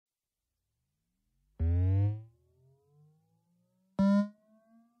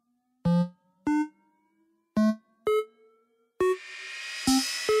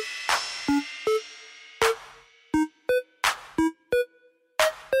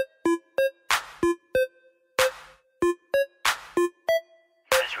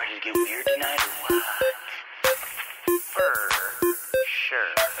get weird tonight or what? For sure.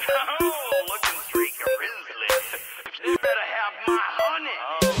 Oh, looking straight grizzly. You better have my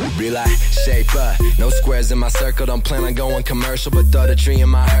honey. Be like, shape up, no squares in my circle. Don't plan on going commercial, but throw the tree in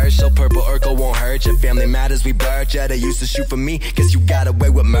my Herschel. Purple Urkel won't hurt you. Family matters, we bird ya. They used to shoot for me, guess you got away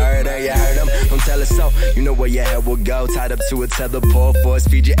with murder. You heard them, don't tell us so. You know where your head will go. Tied up to a tether pole, force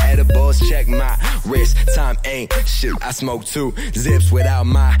feed your edibles. Check my wrist, time ain't shit. I smoke 2 zips without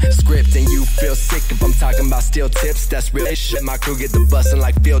my script, and you feel sick if I'm talking about steel tips. That's real shit. My crew get the bustin'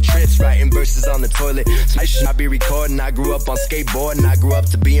 like field trips, writing verses on the toilet. I be recording. I grew up on skateboarding. I grew up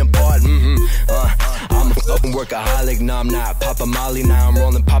to be important. I'm a fucking workaholic. No, I'm not. Papa Molly, now I'm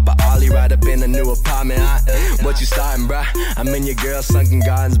rolling Papa Ollie right up in a new apartment. What you starting, bruh? I'm in your girl's sunken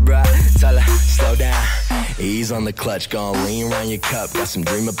gardens, bruh. Tell her, slow down. Ease on the clutch, gon' lean around your cup. Got some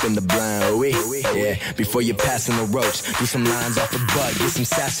dream up in the blind, ooh-wee. Yeah, before you're passing the roach, do some lines off a butt, get some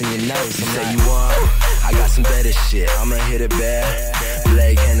sass in your nose. You say you want, I got some better shit. I'ma hit it bad.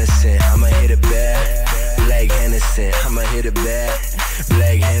 Blake Henderson, I'ma hit it bad. Blake Henderson, I'ma hit it bad.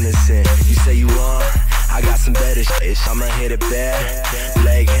 Blake Henderson, you say you want, I got some better shit. I'ma hit it bad.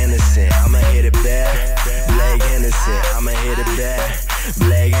 Blake Henderson, I'ma hit it bad. Blake Henderson, I'ma hit it bad.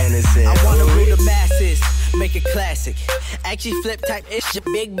 Blake Henderson. I wanna rule the masses, make it classic. Actually flip type ish,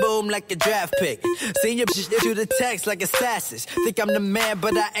 big boom like a draft pick. Senior to the text like assassins. Think I'm the man,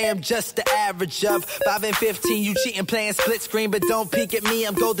 but I am just the average of 5 and 15. You cheating, playing split screen, but don't peek at me.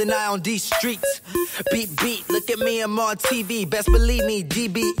 I'm golden eye on these streets. Beat, look at me, I'm on TV. Best believe me,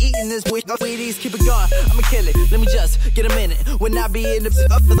 DB eating this Wheaties. Keep it going, I'ma kill it. Let me just get a minute. When I be in the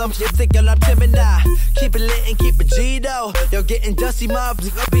up for them, shit thinking I'm timid now. Keep it lit and keep it G though. Yo, getting dusty, mobs,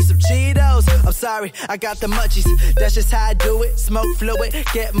 be some Cheetos. I'm sorry, I got the munchies. That's just how I do it. Smoke fluid,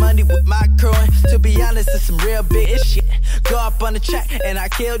 get money with my crew. And to be honest, it's some real big shit. Go up on the track and I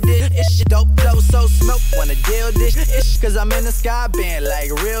killed it. It's shit dope, flow, so smoke. Wanna deal this? It's cause I'm in the sky band like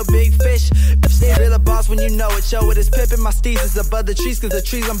a real big fish. They real a boss when you know it. Show it is pippin'. My steez is above the trees, cause the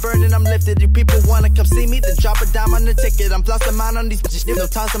trees I'm burning, I'm lifted. You people wanna come see me, then drop a dime on the ticket. I'm flossing mine on these bitches, no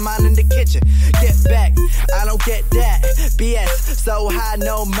tossing mine in the kitchen. Get back, I don't get that BS. So high,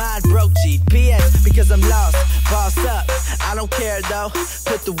 no mind broke GPS. Because I'm lost, boss up, I don't care though.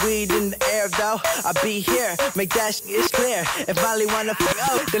 Put the weed in the air though. I be here, make that shit clear. If Molly wanna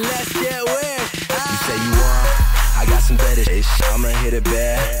then let's get weird. You say you want, I got some better shit. I'ma hit it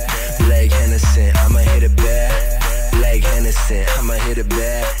bad. Blake Henderson, I'ma hit it bad. Blake Henderson, I'ma hit it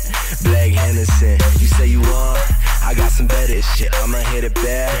bad. Blake Henderson, you say you want, I got some better shit. I'ma hit it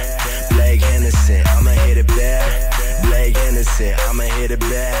bad. Blake Henderson, I'ma hit it bad. Blake Henderson, I'ma hit it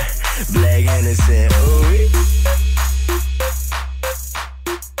bad. Blake Henderson, ooh.